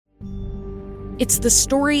It's the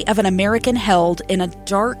story of an American held in a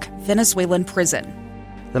dark Venezuelan prison.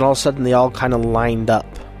 Then all of a sudden they all kind of lined up.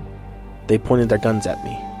 They pointed their guns at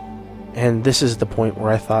me. And this is the point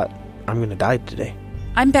where I thought, I'm going to die today.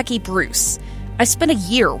 I'm Becky Bruce. I spent a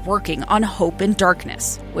year working on Hope in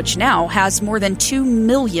Darkness, which now has more than 2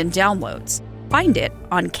 million downloads. Find it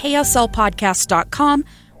on kslpodcast.com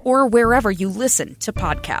or wherever you listen to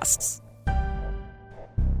podcasts.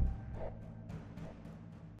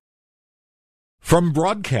 From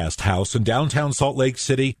Broadcast House in downtown Salt Lake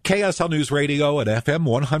City, KSL News Radio and FM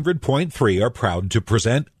 100.3 are proud to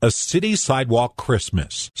present A City Sidewalk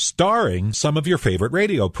Christmas, starring some of your favorite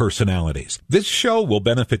radio personalities. This show will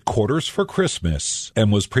benefit Quarters for Christmas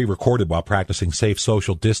and was pre-recorded while practicing safe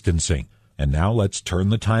social distancing. And now let's turn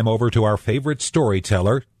the time over to our favorite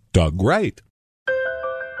storyteller, Doug Wright.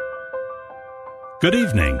 Good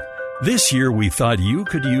evening. This year we thought you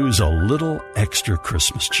could use a little extra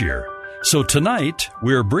Christmas cheer. So tonight,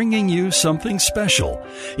 we're bringing you something special.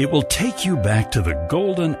 It will take you back to the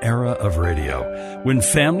golden era of radio, when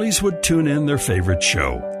families would tune in their favorite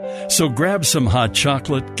show. So grab some hot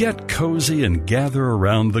chocolate, get cozy, and gather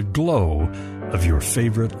around the glow of your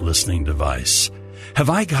favorite listening device.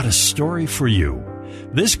 Have I got a story for you?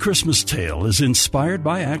 This Christmas tale is inspired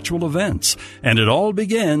by actual events, and it all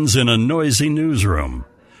begins in a noisy newsroom,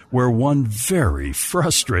 where one very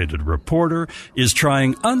frustrated reporter is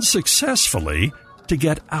trying unsuccessfully to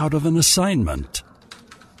get out of an assignment.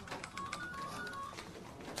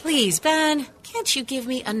 Please, Ben, can't you give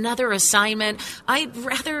me another assignment? I'd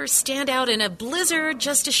rather stand out in a blizzard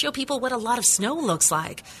just to show people what a lot of snow looks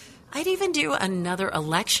like. I'd even do another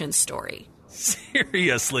election story.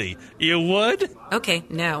 Seriously, you would? Okay,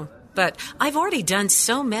 no. But I've already done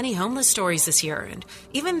so many homeless stories this year, and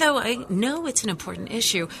even though I know it's an important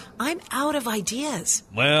issue, I'm out of ideas.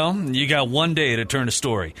 Well, you got one day to turn a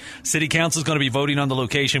story. City Council's going to be voting on the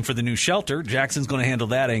location for the new shelter. Jackson's going to handle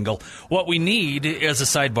that angle. What we need is a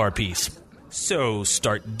sidebar piece. So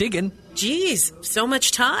start digging. Geez, so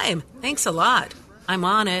much time. Thanks a lot. I'm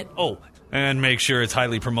on it. Oh, and make sure it's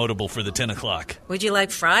highly promotable for the 10 o'clock. Would you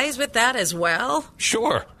like fries with that as well?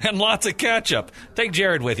 Sure, and lots of ketchup. Take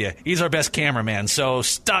Jared with you. He's our best cameraman, so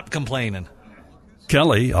stop complaining.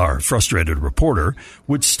 Kelly, our frustrated reporter,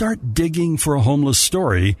 would start digging for a homeless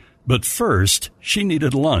story, but first she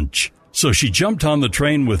needed lunch. So she jumped on the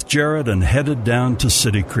train with Jared and headed down to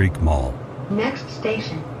City Creek Mall. Next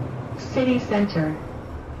station, City Center,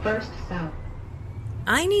 first south.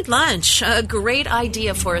 I need lunch. A great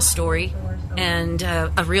idea for a story. And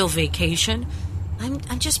a real vacation.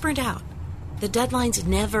 I'm just burnt out. The deadlines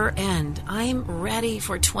never end. I'm ready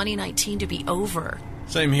for 2019 to be over.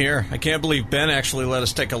 Same here. I can't believe Ben actually let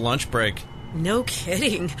us take a lunch break. No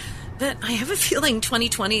kidding. But I have a feeling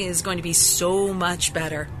 2020 is going to be so much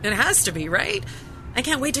better. It has to be, right? I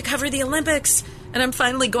can't wait to cover the Olympics. And I'm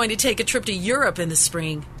finally going to take a trip to Europe in the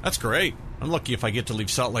spring. That's great. I'm lucky if I get to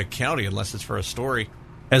leave Salt Lake County unless it's for a story.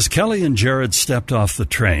 As Kelly and Jared stepped off the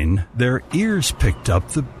train, their ears picked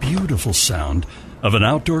up the beautiful sound of an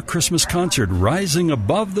outdoor Christmas concert rising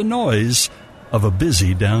above the noise of a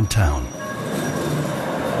busy downtown.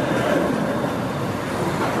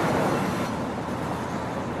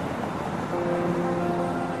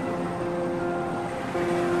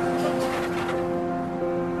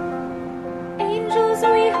 Angels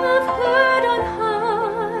we have heard on high,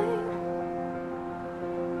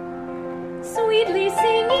 sweetly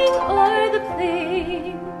singing o'er the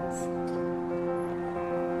plains,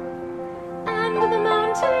 and the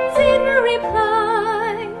mountains in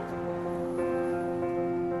reply,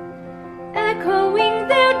 echoing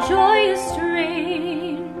their joyous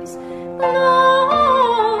strains. Gloria.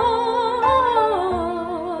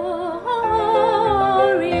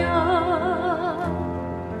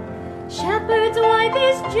 Shepherds, why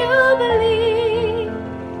this jubilee?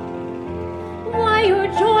 Why your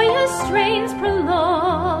joyous strains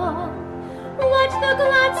prolong? What the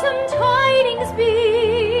gladsome tidings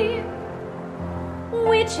be,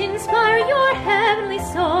 which inspire your heavenly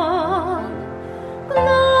song?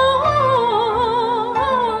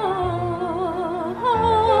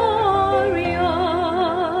 Gloria.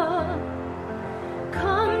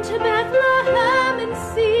 Come to Bethlehem and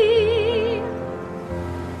see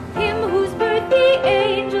him whose birth the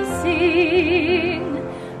angels sing.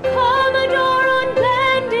 Come adore on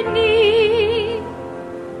bended knee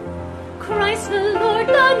Christ the Lord,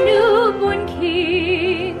 the newborn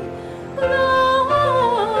King. Gloria.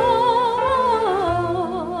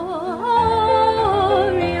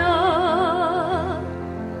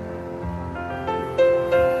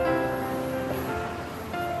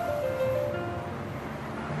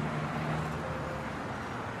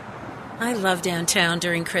 I love downtown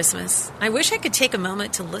during Christmas. I wish I could take a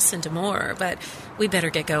moment to listen to more, but we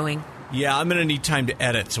better get going. Yeah, I'm going to need time to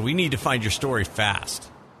edit, so we need to find your story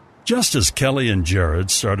fast. Just as Kelly and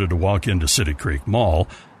Jared started to walk into City Creek Mall,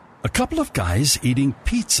 a couple of guys eating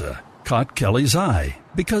pizza caught Kelly's eye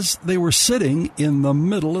because they were sitting in the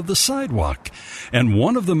middle of the sidewalk, and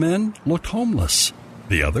one of the men looked homeless.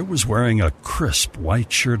 The other was wearing a crisp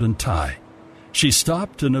white shirt and tie. She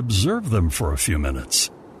stopped and observed them for a few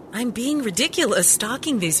minutes. I'm being ridiculous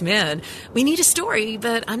stalking these men. We need a story,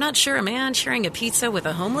 but I'm not sure a man sharing a pizza with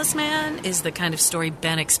a homeless man is the kind of story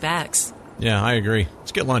Ben expects. Yeah, I agree.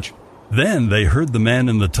 Let's get lunch. Then they heard the man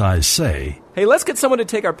in the tie say, "Hey, let's get someone to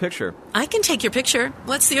take our picture." I can take your picture.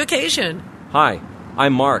 What's the occasion? "Hi,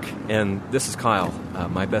 I'm Mark, and this is Kyle,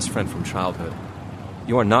 my best friend from childhood.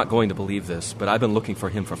 You are not going to believe this, but I've been looking for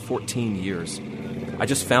him for 14 years. I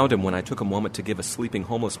just found him when I took a moment to give a sleeping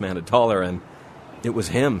homeless man $1, and it was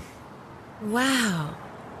him." Wow,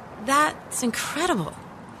 that's incredible.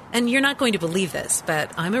 And you're not going to believe this,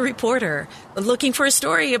 but I'm a reporter looking for a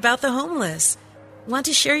story about the homeless. Want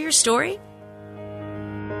to share your story?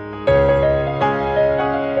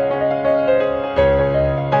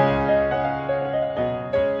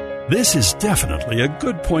 This is definitely a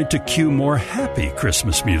good point to cue more happy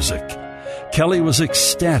Christmas music. Kelly was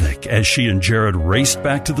ecstatic as she and Jared raced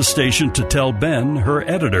back to the station to tell Ben, her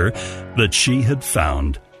editor, that she had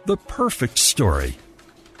found the perfect story.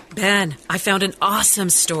 Ben, I found an awesome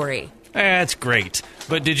story. That's great.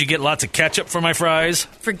 But did you get lots of ketchup for my fries?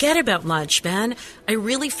 Forget about lunch, Ben. I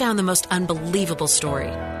really found the most unbelievable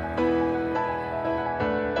story.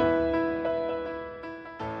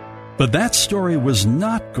 But that story was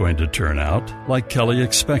not going to turn out like Kelly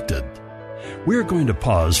expected. We're going to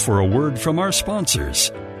pause for a word from our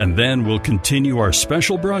sponsors, and then we'll continue our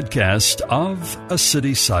special broadcast of A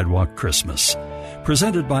City Sidewalk Christmas,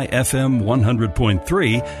 presented by FM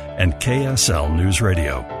 100.3 and KSL News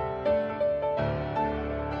Radio.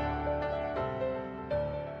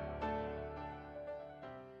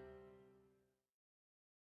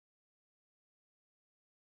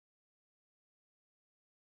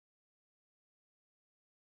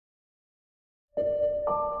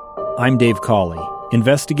 I'm Dave Cawley,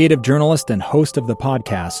 investigative journalist and host of the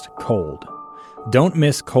podcast Cold. Don't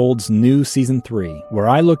miss Cold's new Season 3, where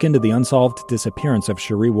I look into the unsolved disappearance of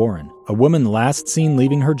Cherie Warren, a woman last seen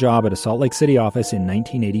leaving her job at a Salt Lake City office in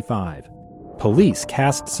 1985. Police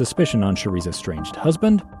cast suspicion on Cherie's estranged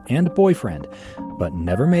husband and boyfriend, but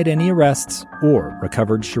never made any arrests or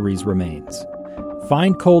recovered Cherie's remains.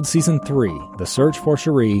 Find Cold Season 3, The Search for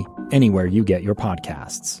Cherie, anywhere you get your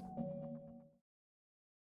podcasts.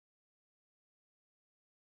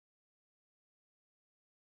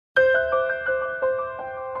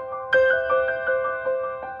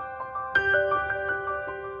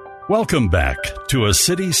 Welcome back to A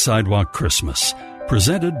City Sidewalk Christmas,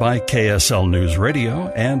 presented by KSL News Radio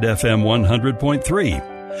and FM 100.3.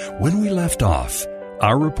 When we left off,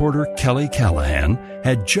 our reporter Kelly Callahan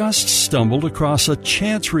had just stumbled across a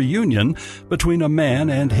chance reunion between a man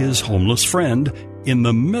and his homeless friend in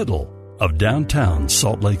the middle of downtown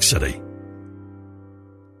Salt Lake City.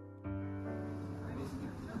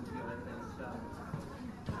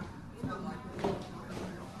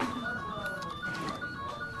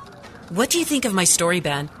 What do you think of my story,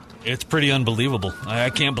 Ben? It's pretty unbelievable. I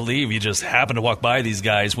can't believe you just happened to walk by these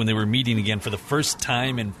guys when they were meeting again for the first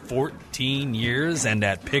time in 14 years, and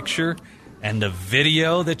that picture and the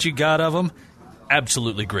video that you got of them,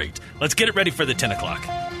 absolutely great. Let's get it ready for the 10 o'clock.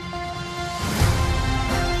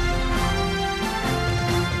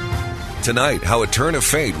 Tonight, how a turn of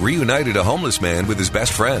fate reunited a homeless man with his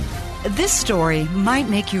best friend. This story might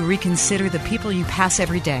make you reconsider the people you pass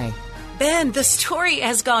every day. Ben, the story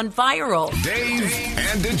has gone viral. Dave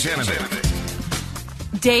and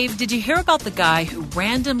DeGenevieve. Dave, did you hear about the guy who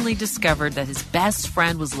randomly discovered that his best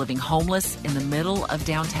friend was living homeless in the middle of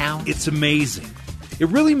downtown? It's amazing. It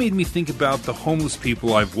really made me think about the homeless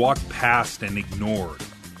people I've walked past and ignored.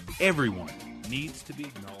 Everyone needs to be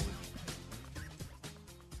acknowledged.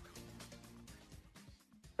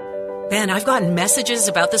 Ben, I've gotten messages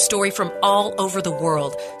about the story from all over the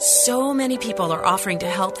world. So many people are offering to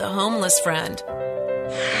help the homeless friend.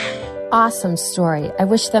 Awesome story. I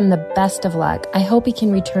wish them the best of luck. I hope he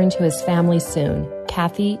can return to his family soon.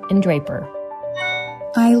 Kathy and Draper.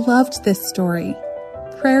 I loved this story.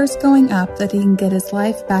 Prayers going up that he can get his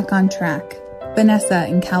life back on track. Vanessa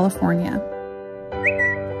in California.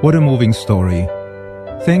 What a moving story.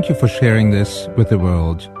 Thank you for sharing this with the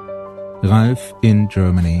world. Ralph in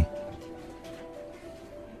Germany.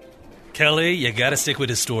 Kelly, you got to stick with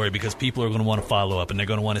his story because people are going to want to follow up and they're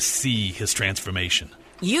going to want to see his transformation.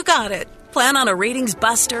 You got it. Plan on a ratings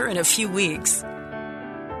buster in a few weeks.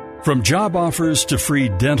 From job offers to free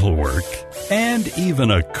dental work and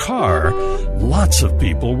even a car, lots of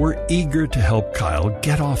people were eager to help Kyle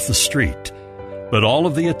get off the street. But all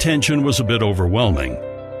of the attention was a bit overwhelming.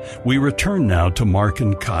 We return now to Mark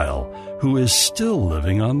and Kyle, who is still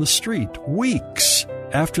living on the street weeks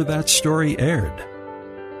after that story aired.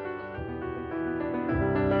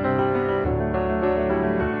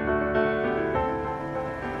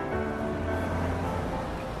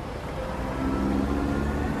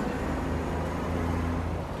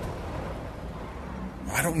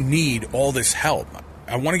 I don't need all this help.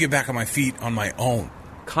 I want to get back on my feet on my own.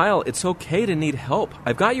 Kyle, it's okay to need help.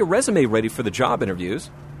 I've got your resume ready for the job interviews.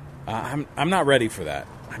 I'm not ready for that.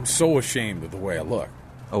 I'm so ashamed of the way I look.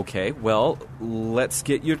 Okay, well, let's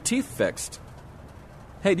get your teeth fixed.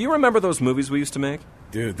 Hey, do you remember those movies we used to make?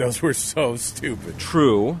 Dude, those were so stupid.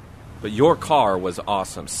 True, but your car was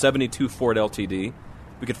awesome. 72 Ford LTD.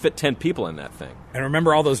 We could fit 10 people in that thing. And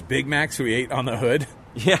remember all those Big Macs we ate on the hood?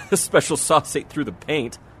 Yeah, the special sauce ate through the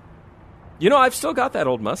paint. You know, I've still got that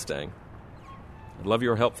old Mustang. I'd love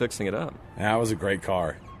your help fixing it up. That was a great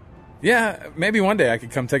car. Yeah, maybe one day I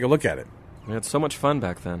could come take a look at it. We had so much fun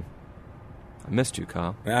back then. I missed you,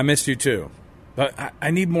 Kyle. I missed you too. But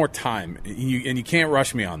I need more time, and you can't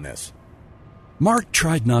rush me on this. Mark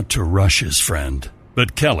tried not to rush his friend,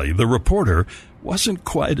 but Kelly, the reporter, wasn't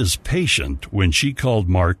quite as patient when she called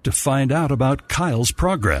Mark to find out about Kyle's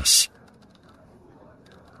progress.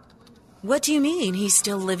 What do you mean he's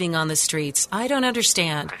still living on the streets? I don't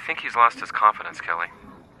understand. I think he's lost his confidence, Kelly.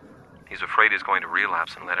 He's afraid he's going to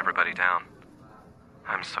relapse and let everybody down.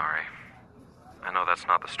 I'm sorry. I know that's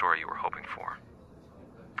not the story you were hoping for.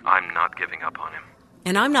 I'm not giving up on him.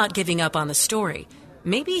 And I'm not giving up on the story.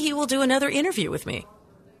 Maybe he will do another interview with me.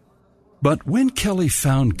 But when Kelly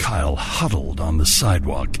found Kyle huddled on the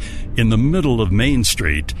sidewalk in the middle of Main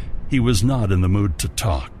Street, he was not in the mood to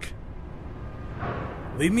talk.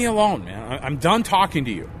 Leave me alone, man. I'm done talking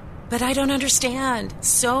to you. But I don't understand.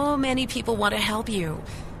 So many people want to help you.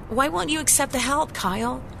 Why won't you accept the help,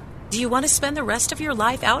 Kyle? Do you want to spend the rest of your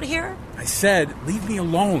life out here? I said, leave me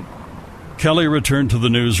alone. Kelly returned to the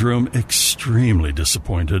newsroom extremely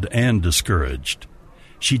disappointed and discouraged.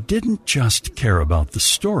 She didn't just care about the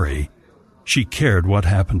story. She cared what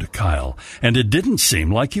happened to Kyle, and it didn't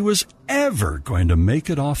seem like he was ever going to make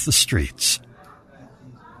it off the streets.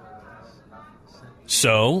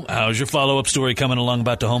 So, how's your follow-up story coming along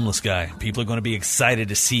about the homeless guy? People are going to be excited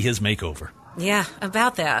to see his makeover. Yeah,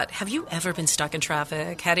 about that. Have you ever been stuck in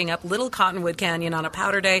traffic, heading up Little Cottonwood Canyon on a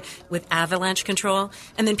powder day with avalanche control,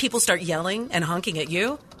 and then people start yelling and honking at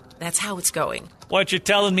you? That's how it's going. What you're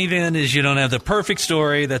telling me then is you don't have the perfect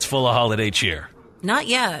story that's full of holiday cheer. Not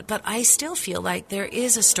yet, but I still feel like there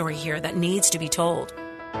is a story here that needs to be told.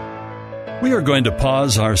 We are going to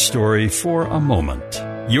pause our story for a moment.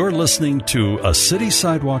 You're listening to A City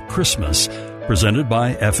Sidewalk Christmas, presented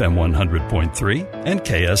by FM 100.3 and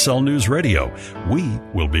KSL News Radio. We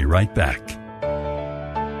will be right back.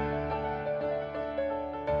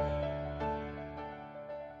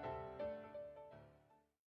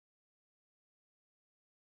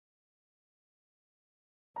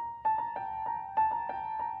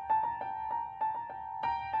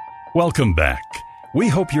 Welcome back. We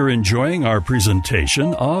hope you're enjoying our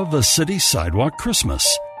presentation of A City Sidewalk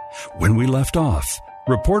Christmas. When we left off,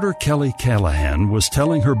 reporter Kelly Callahan was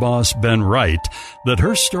telling her boss, Ben Wright, that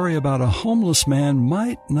her story about a homeless man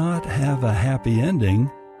might not have a happy ending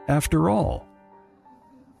after all.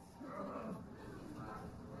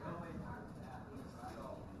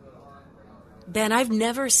 Ben, I've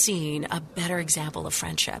never seen a better example of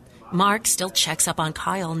friendship. Mark still checks up on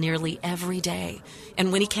Kyle nearly every day.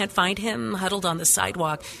 And when he can't find him huddled on the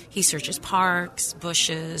sidewalk, he searches parks,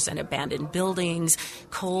 bushes, and abandoned buildings,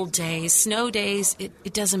 cold days, snow days.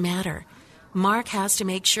 It doesn't matter. Mark has to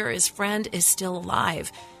make sure his friend is still alive.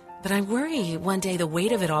 But I worry one day the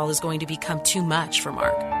weight of it all is going to become too much for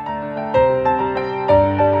Mark.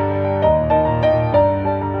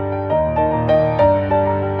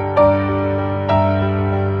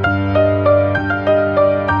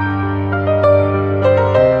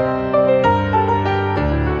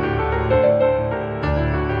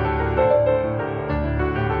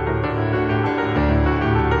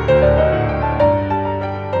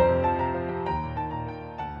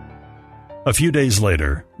 A few days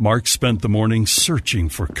later, Mark spent the morning searching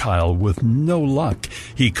for Kyle with no luck.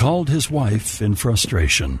 He called his wife in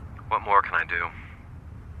frustration. What more can I do?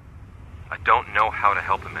 I don't know how to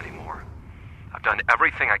help him anymore. I've done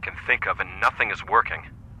everything I can think of and nothing is working.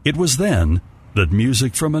 It was then that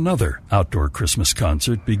music from another outdoor Christmas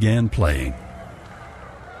concert began playing.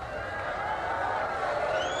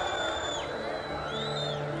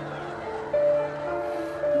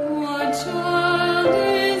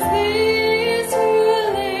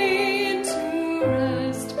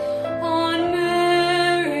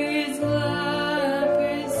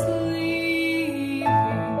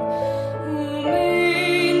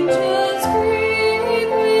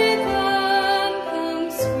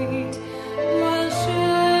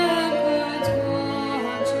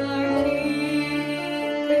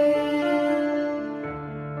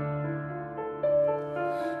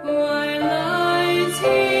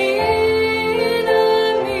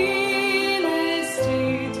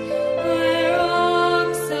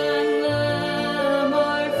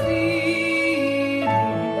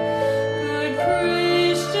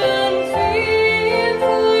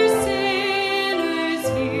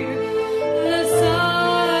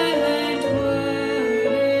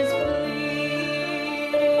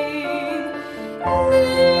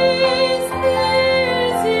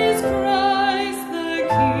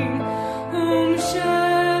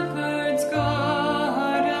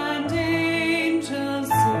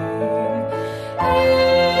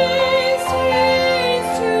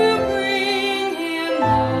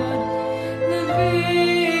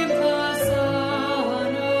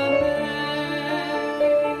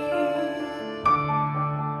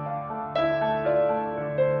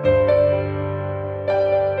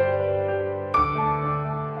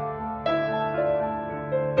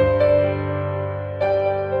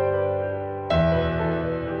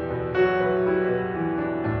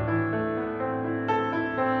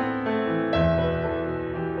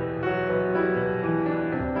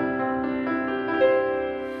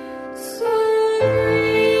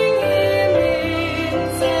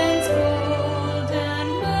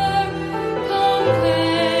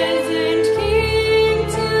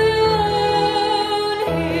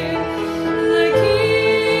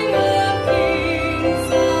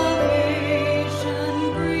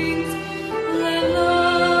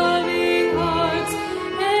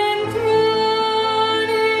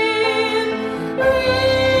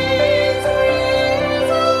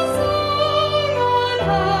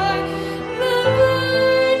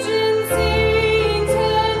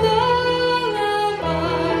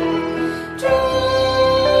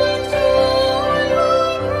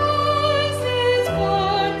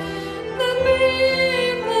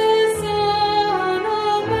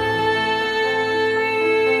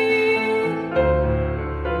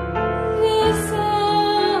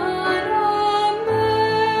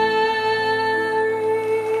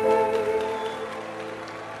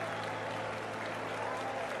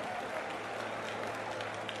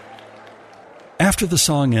 After the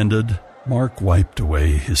song ended, Mark wiped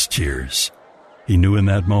away his tears. He knew in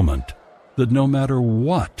that moment that no matter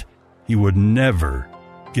what, he would never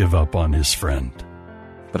give up on his friend.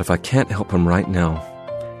 But if I can't help him right now,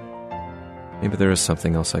 maybe there is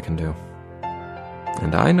something else I can do.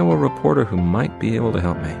 And I know a reporter who might be able to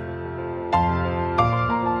help me.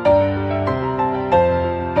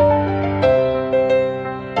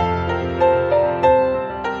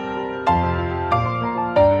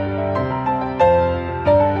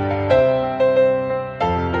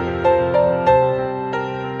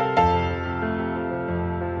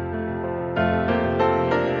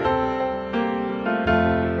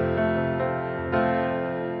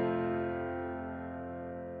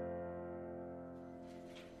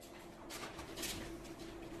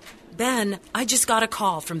 Ben, I just got a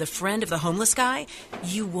call from the friend of the homeless guy.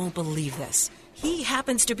 You won't believe this. He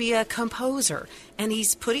happens to be a composer, and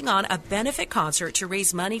he's putting on a benefit concert to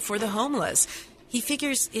raise money for the homeless. He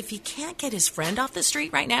figures if he can't get his friend off the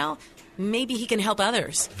street right now, maybe he can help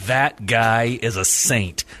others. That guy is a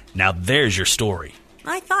saint. Now there's your story.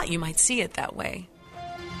 I thought you might see it that way.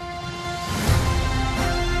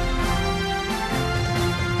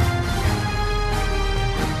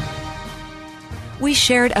 We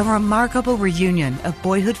shared a remarkable reunion of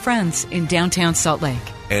boyhood friends in downtown Salt Lake.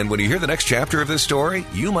 And when you hear the next chapter of this story,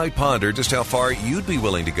 you might ponder just how far you'd be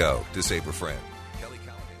willing to go to save a friend.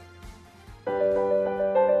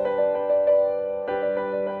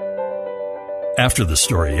 After the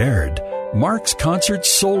story aired, Mark's concert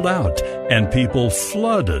sold out, and people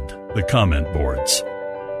flooded the comment boards.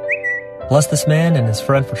 Bless this man and his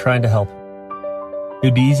friend for trying to help. It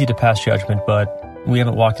would be easy to pass judgment, but we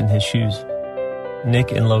haven't walked in his shoes.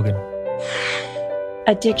 Nick and Logan.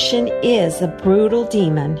 Addiction is a brutal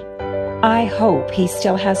demon. I hope he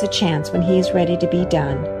still has a chance when he is ready to be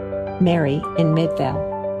done. Mary in Midvale.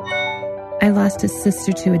 I lost a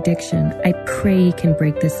sister to addiction. I pray he can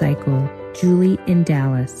break the cycle. Julie in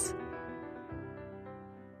Dallas.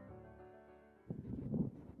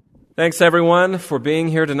 Thanks, everyone, for being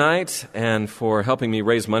here tonight and for helping me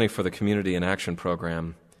raise money for the Community in Action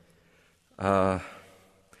program.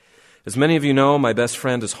 As many of you know, my best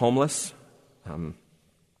friend is homeless.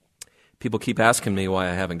 People keep asking me why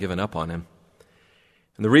I haven't given up on him.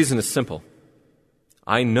 And the reason is simple.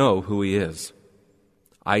 I know who he is.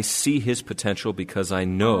 I see his potential because I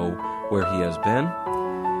know where he has been,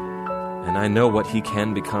 and I know what he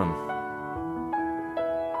can become.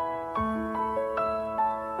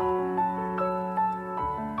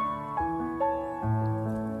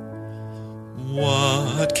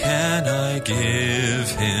 What can I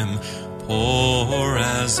give him, poor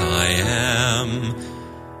as I am?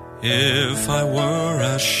 If I were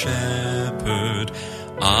a shepherd,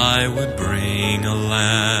 I would bring a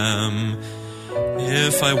lamb.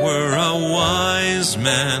 If I were a wise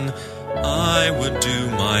man, I would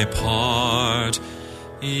do my part.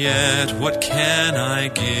 Yet what can I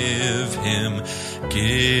give him?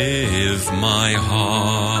 Give my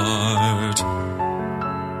heart.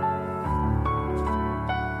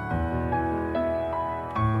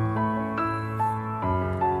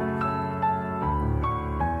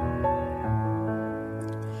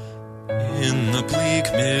 In the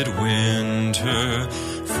bleak midwinter,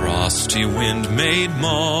 frosty wind made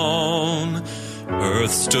moan.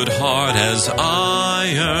 Earth stood hard as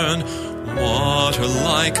iron, water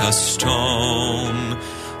like a stone.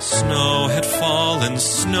 Snow had fallen,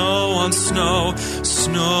 snow on snow,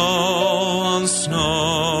 snow on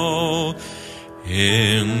snow.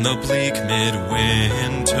 In the bleak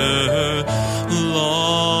midwinter, long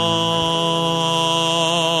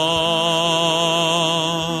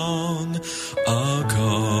ago.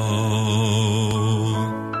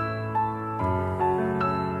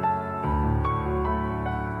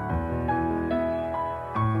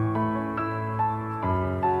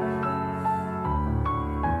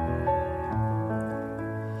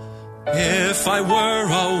 If I were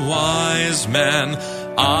a wise man,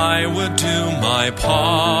 I would do my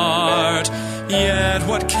part. Yet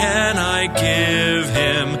what can I give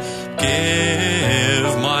him?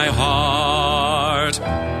 Give my heart.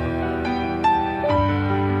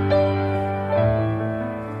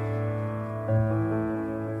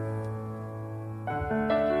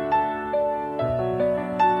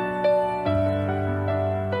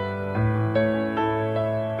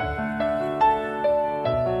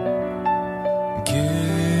 Give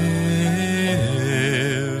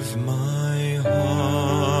my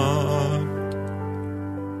heart.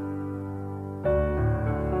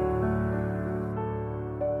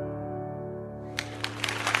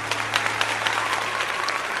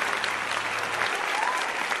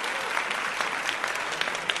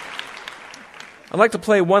 I'd like to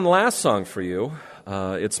play one last song for you.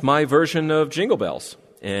 It's my version of Jingle Bells,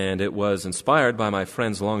 and it was inspired by my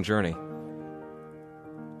friend's long journey.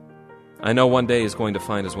 I know one day he's going to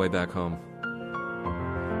find his way back home.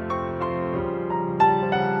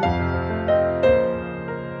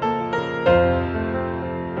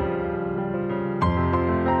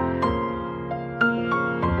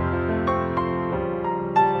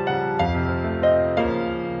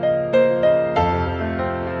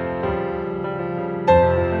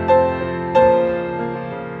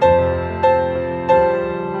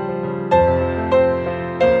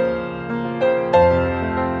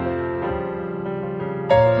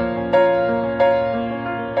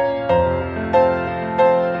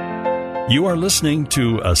 You are listening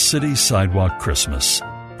to A City Sidewalk Christmas,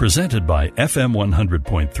 presented by FM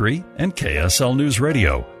 100.3 and KSL News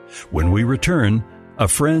Radio. When we return, a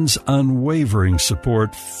friend's unwavering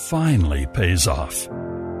support finally pays off.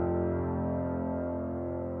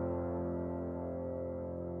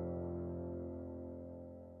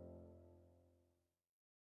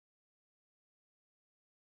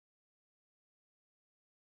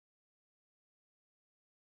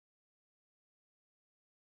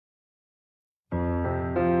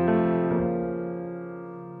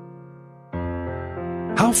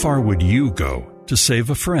 How far would you go to save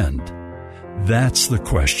a friend? That's the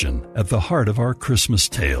question at the heart of our Christmas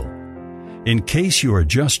tale. In case you are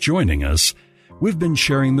just joining us, we've been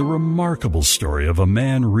sharing the remarkable story of a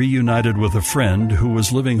man reunited with a friend who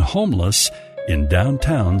was living homeless in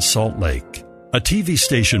downtown Salt Lake. A TV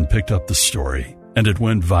station picked up the story, and it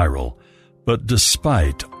went viral. But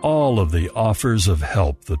despite all of the offers of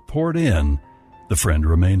help that poured in, the friend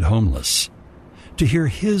remained homeless. To hear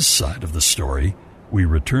his side of the story, we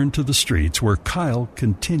return to the streets where Kyle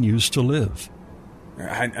continues to live.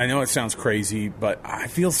 I know it sounds crazy, but I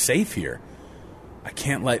feel safe here. I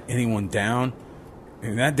can't let anyone down.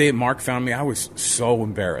 And that day Mark found me, I was so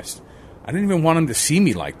embarrassed. I didn't even want him to see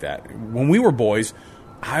me like that. When we were boys,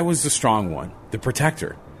 I was the strong one, the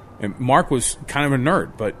protector. And Mark was kind of a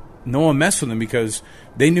nerd, but no one messed with him because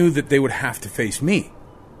they knew that they would have to face me.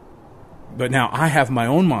 But now I have my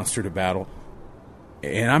own monster to battle,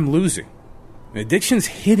 and I'm losing. Addiction's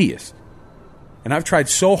hideous. And I've tried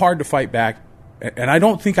so hard to fight back, and I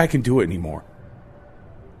don't think I can do it anymore.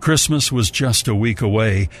 Christmas was just a week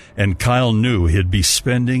away, and Kyle knew he'd be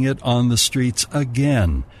spending it on the streets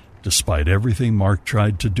again, despite everything Mark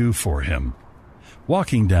tried to do for him.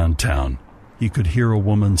 Walking downtown, he could hear a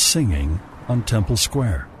woman singing on Temple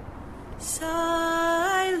Square.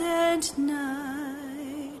 Silent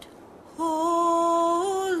night,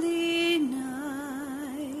 holy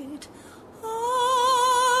night,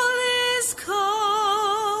 all is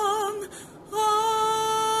calm,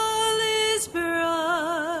 all is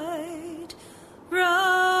bright,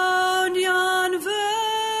 round yon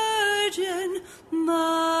virgin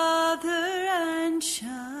mother and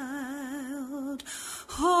child,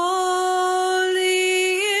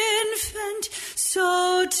 holy infant,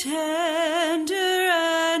 so tender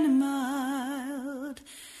and mild,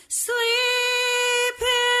 sleep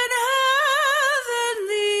in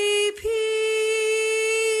heavenly peace,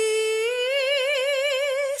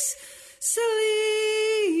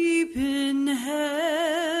 sleep in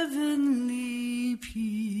heavenly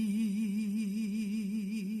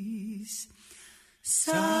peace.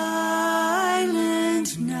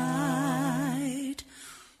 Silent night,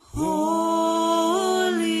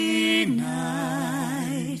 holy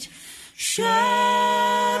night,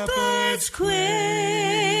 shepherds quake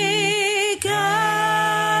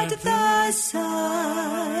at the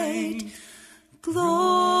sight,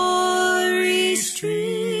 glory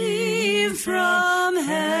stream from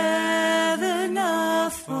heaven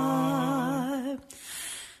afar,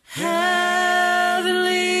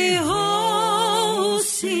 heavenly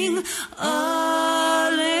hosts sing Alleluia.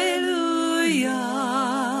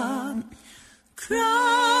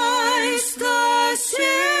 Christ the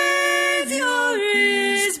Savior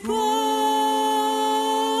is born.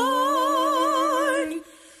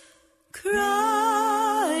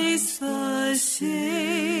 Christ the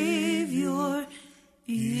Savior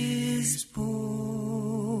is born.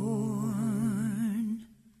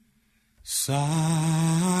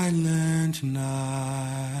 Silent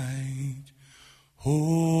night,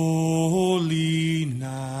 holy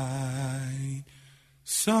night,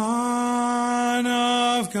 Son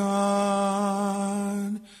of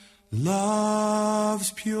God,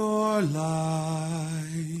 love's pure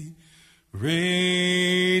light,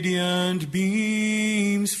 radiant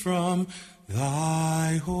beams from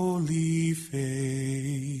thy holy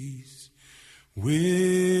face.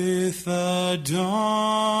 With the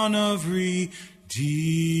dawn of redemption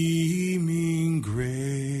redeeming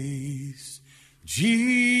grace.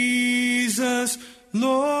 Jesus,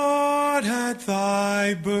 Lord, at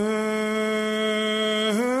thy birth.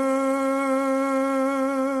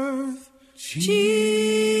 Jesus,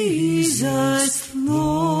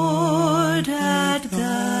 Lord, at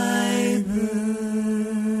thy birth.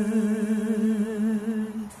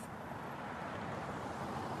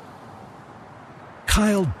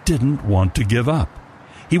 Kyle didn't want to give up.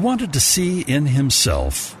 He wanted to see in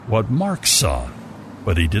himself what Mark saw,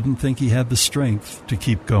 but he didn't think he had the strength to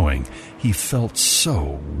keep going. He felt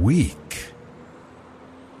so weak.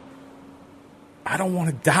 I don't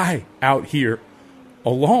want to die out here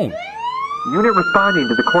alone. Unit responding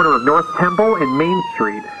to the corner of North Temple and Main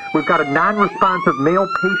Street. We've got a non-responsive male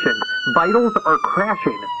patient. Vitals are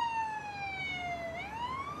crashing.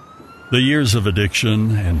 The years of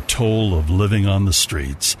addiction and toll of living on the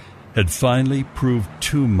streets had finally proved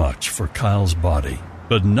too much for Kyle's body,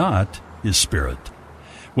 but not his spirit.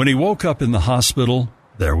 When he woke up in the hospital,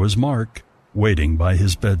 there was Mark waiting by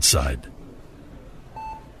his bedside.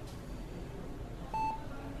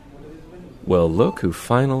 Well, look who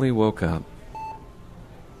finally woke up.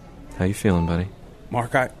 How you feeling, buddy?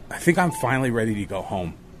 Mark, I think I'm finally ready to go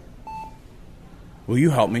home. Will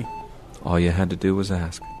you help me? All you had to do was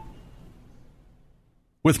ask.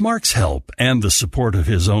 With Mark's help and the support of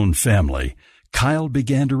his own family, Kyle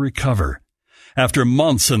began to recover. After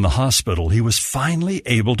months in the hospital, he was finally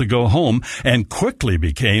able to go home and quickly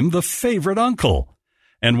became the favorite uncle.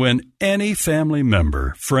 And when any family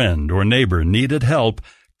member, friend, or neighbor needed help,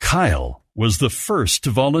 Kyle was the first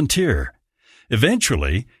to volunteer.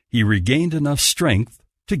 Eventually, he regained enough strength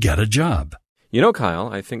to get a job. You know,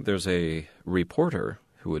 Kyle, I think there's a reporter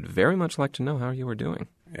who would very much like to know how you were doing.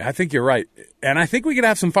 I think you're right, and I think we could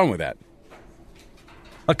have some fun with that.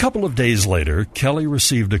 A couple of days later, Kelly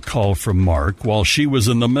received a call from Mark while she was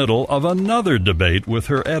in the middle of another debate with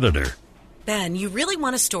her editor. Ben, you really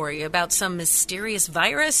want a story about some mysterious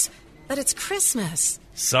virus? But it's Christmas.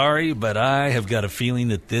 Sorry, but I have got a feeling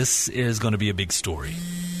that this is going to be a big story.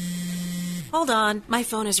 Hold on, my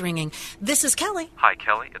phone is ringing. This is Kelly. Hi,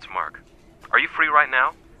 Kelly, it's Mark. Are you free right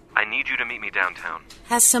now? I need you to meet me downtown.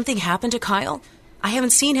 Has something happened to Kyle? I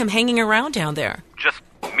haven't seen him hanging around down there. Just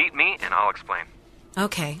meet me and I'll explain.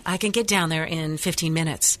 Okay, I can get down there in 15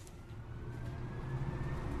 minutes.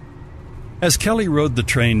 As Kelly rode the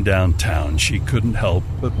train downtown, she couldn't help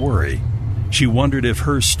but worry. She wondered if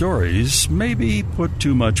her stories maybe put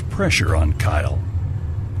too much pressure on Kyle.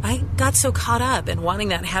 I got so caught up in wanting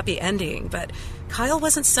that happy ending, but Kyle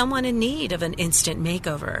wasn't someone in need of an instant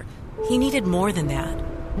makeover. He needed more than that.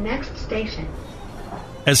 Next station.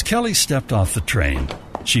 As Kelly stepped off the train,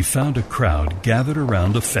 she found a crowd gathered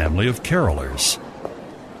around a family of carolers.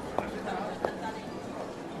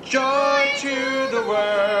 Joy to the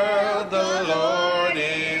world, the Lord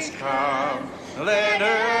is come. Let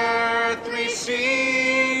earth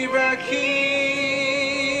receive a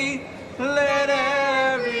King. Let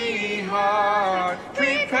every heart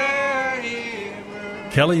prepare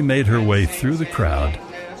him. Kelly made her way through the crowd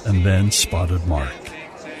and then spotted Mark.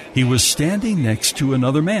 He was standing next to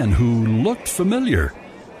another man who looked familiar,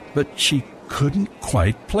 but she couldn't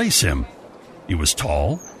quite place him. He was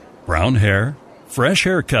tall, brown hair, fresh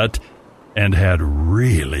haircut, and had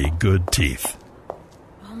really good teeth.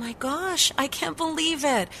 Oh my gosh, I can't believe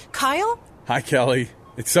it. Kyle? Hi, Kelly.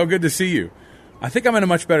 It's so good to see you. I think I'm in a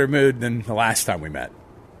much better mood than the last time we met.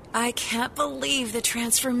 I can't believe the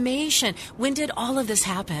transformation. When did all of this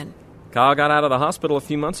happen? Kyle got out of the hospital a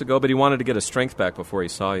few months ago, but he wanted to get his strength back before he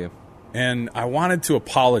saw you. And I wanted to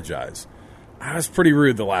apologize. I was pretty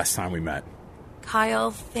rude the last time we met.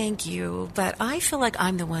 Kyle, thank you, but I feel like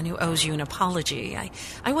I'm the one who owes you an apology.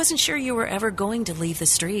 I wasn't sure you were ever going to leave the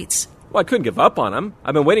streets. Well, I couldn't give up on him.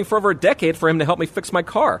 I've been waiting for over a decade for him to help me fix my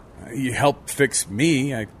car. You helped fix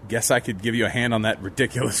me. I guess I could give you a hand on that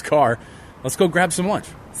ridiculous car. Let's go grab some lunch.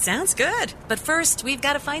 Sounds good. But first, we've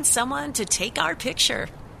got to find someone to take our picture.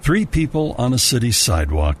 3 people on a city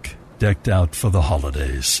sidewalk, decked out for the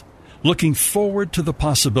holidays, looking forward to the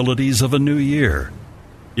possibilities of a new year.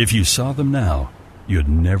 If you saw them now, you'd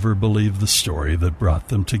never believe the story that brought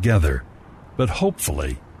them together. But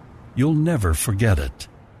hopefully, you'll never forget it.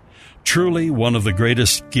 Truly, one of the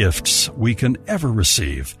greatest gifts we can ever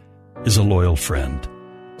receive is a loyal friend.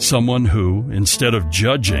 Someone who, instead of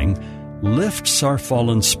judging, lifts our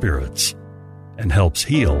fallen spirits and helps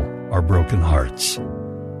heal our broken hearts.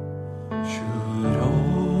 Should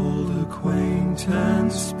old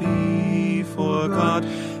acquaintance be forgot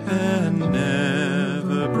and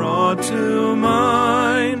never brought to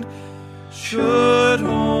mind? Should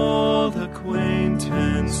old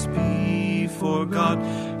acquaintance be forgot,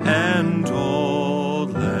 and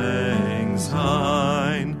old Lang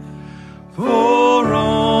Syne. For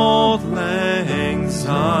old Lang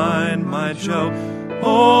Syne, my Joe,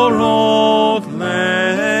 for old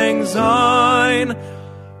Lang Syne,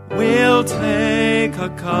 we'll take a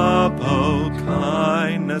cup of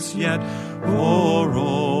kindness yet for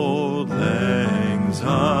old Lang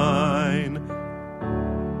Syne.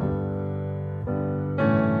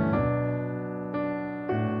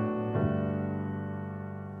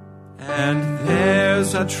 And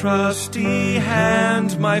there's a trusty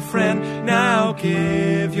hand, my friend, now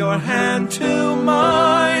give your hand to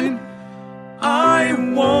mine. I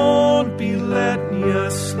won't be letting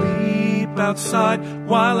you sleep outside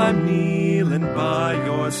while I'm kneeling by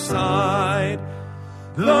your side.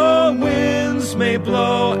 The winds may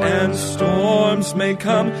blow and storms may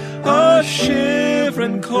come, a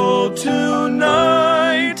shivering cold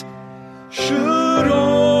tonight. Should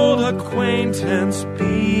old acquaintance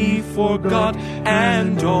be forgot,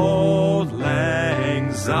 and old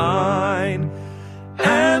Lang Syne,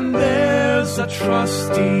 and there's a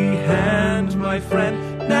trusty hand, my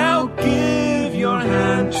friend, now give your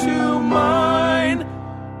hand to mine.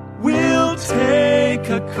 We'll take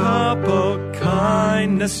a cup of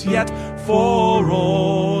kindness yet for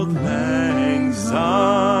old Lang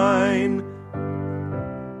Syne.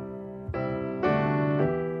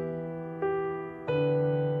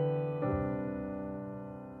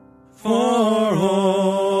 For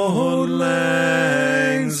old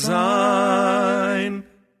Lang Syne.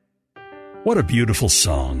 What a beautiful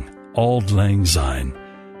song, Auld Lang Syne,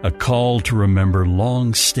 a call to remember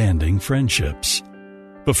long-standing friendships.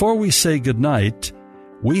 Before we say goodnight,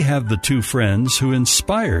 we have the two friends who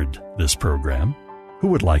inspired this program who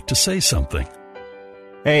would like to say something.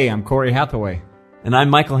 Hey, I'm Corey Hathaway. And I'm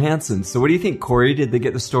Michael Hansen. So what do you think, Corey? Did they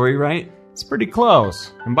get the story right? It's pretty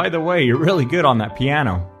close. And by the way, you're really good on that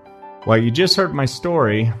piano. Well, you just heard my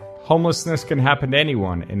story. Homelessness can happen to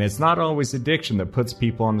anyone, and it's not always addiction that puts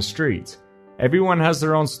people on the streets. Everyone has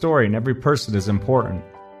their own story, and every person is important.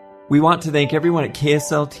 We want to thank everyone at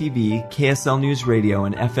KSL TV, KSL News Radio,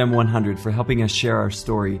 and FM 100 for helping us share our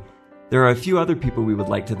story. There are a few other people we would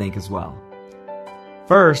like to thank as well.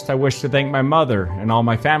 First, I wish to thank my mother and all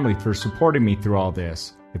my family for supporting me through all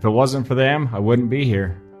this. If it wasn't for them, I wouldn't be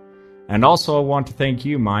here. And also I want to thank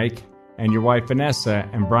you, Mike, and your wife Vanessa,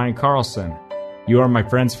 and Brian Carlson. You are my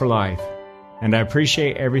friends for life, and I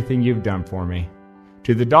appreciate everything you've done for me.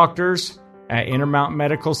 To the doctors at Intermountain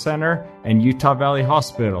Medical Center and Utah Valley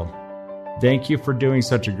Hospital, thank you for doing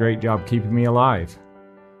such a great job keeping me alive.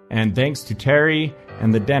 And thanks to Terry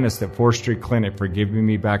and the dentist at 4th Street Clinic for giving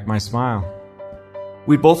me back my smile.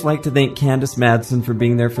 We'd both like to thank Candace Madsen for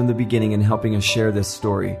being there from the beginning and helping us share this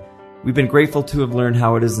story. We've been grateful to have learned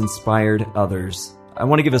how it has inspired others. I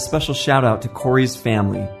want to give a special shout out to Corey's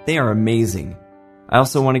family. They are amazing. I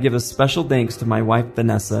also want to give a special thanks to my wife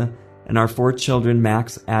Vanessa and our 4 children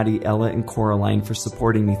Max, Addie, Ella, and Coraline for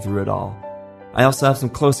supporting me through it all. I also have some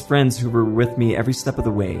close friends who were with me every step of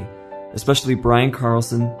the way, especially Brian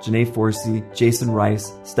Carlson, Janae Forsey, Jason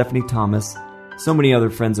Rice, Stephanie Thomas, so many other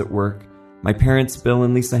friends at work, my parents Bill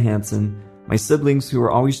and Lisa Hansen, my siblings who were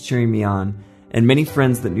always cheering me on, and many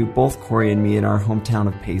friends that knew both Corey and me in our hometown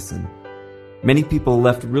of Payson. Many people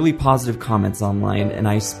left really positive comments online, and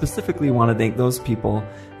I specifically want to thank those people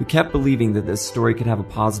who kept believing that this story could have a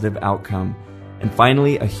positive outcome. And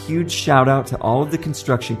finally, a huge shout out to all of the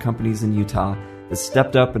construction companies in Utah that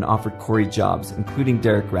stepped up and offered Corey jobs, including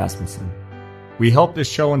Derek Rasmussen. We hope this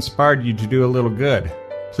show inspired you to do a little good.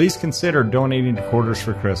 Please consider donating to Quarters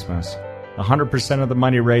for Christmas. 100% of the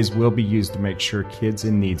money raised will be used to make sure kids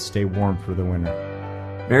in need stay warm for the winter.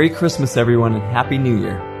 Merry Christmas, everyone, and Happy New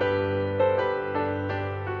Year.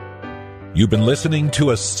 You've been listening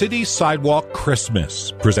to A City Sidewalk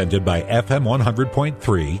Christmas, presented by FM 100.3,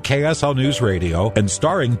 KSL News Radio, and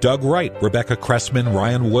starring Doug Wright, Rebecca Cressman,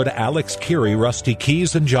 Ryan Wood, Alex Keary, Rusty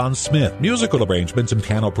Keys, and John Smith. Musical arrangements and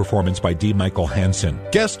piano performance by D. Michael Hansen.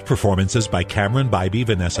 Guest performances by Cameron Bybee,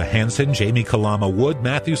 Vanessa Hansen, Jamie Kalama Wood,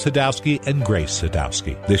 Matthew Sadowski, and Grace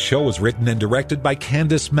Sadowski. This show was written and directed by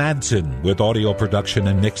Candace Madsen, with audio production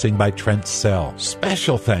and mixing by Trent Sell.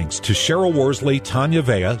 Special thanks to Cheryl Worsley, Tanya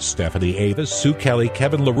Vea, Stephanie Avis, Sue Kelly,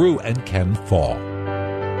 Kevin LaRue, and Ken Fall.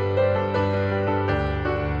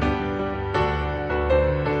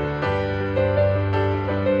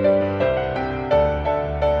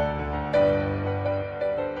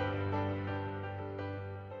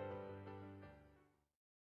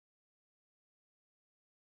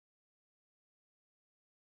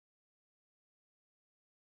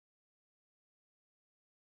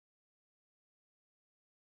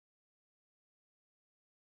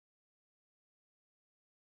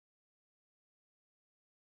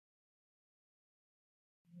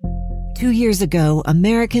 2 years ago,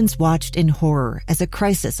 Americans watched in horror as a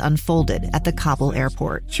crisis unfolded at the Kabul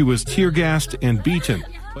airport. She was tear-gassed and beaten.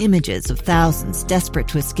 Images of thousands desperate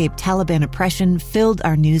to escape Taliban oppression filled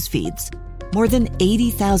our news feeds. More than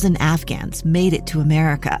 80,000 Afghans made it to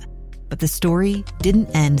America. But the story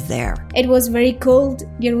didn't end there. It was very cold.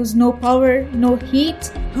 There was no power, no heat.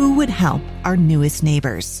 Who would help our newest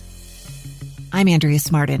neighbors? I'm Andrea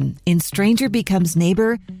Smartin. In Stranger Becomes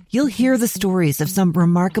Neighbor, you'll hear the stories of some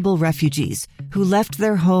remarkable refugees who left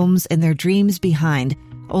their homes and their dreams behind,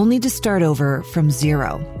 only to start over from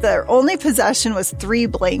zero. Their only possession was 3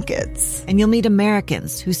 blankets. And you'll meet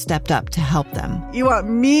Americans who stepped up to help them. You want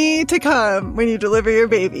me to come when you deliver your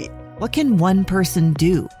baby. What can one person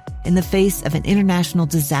do in the face of an international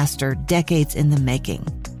disaster decades in the making?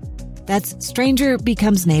 That's Stranger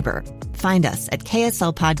Becomes Neighbor. Find us at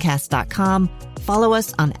kslpodcast.com. Follow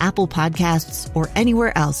us on Apple Podcasts or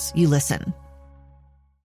anywhere else you listen.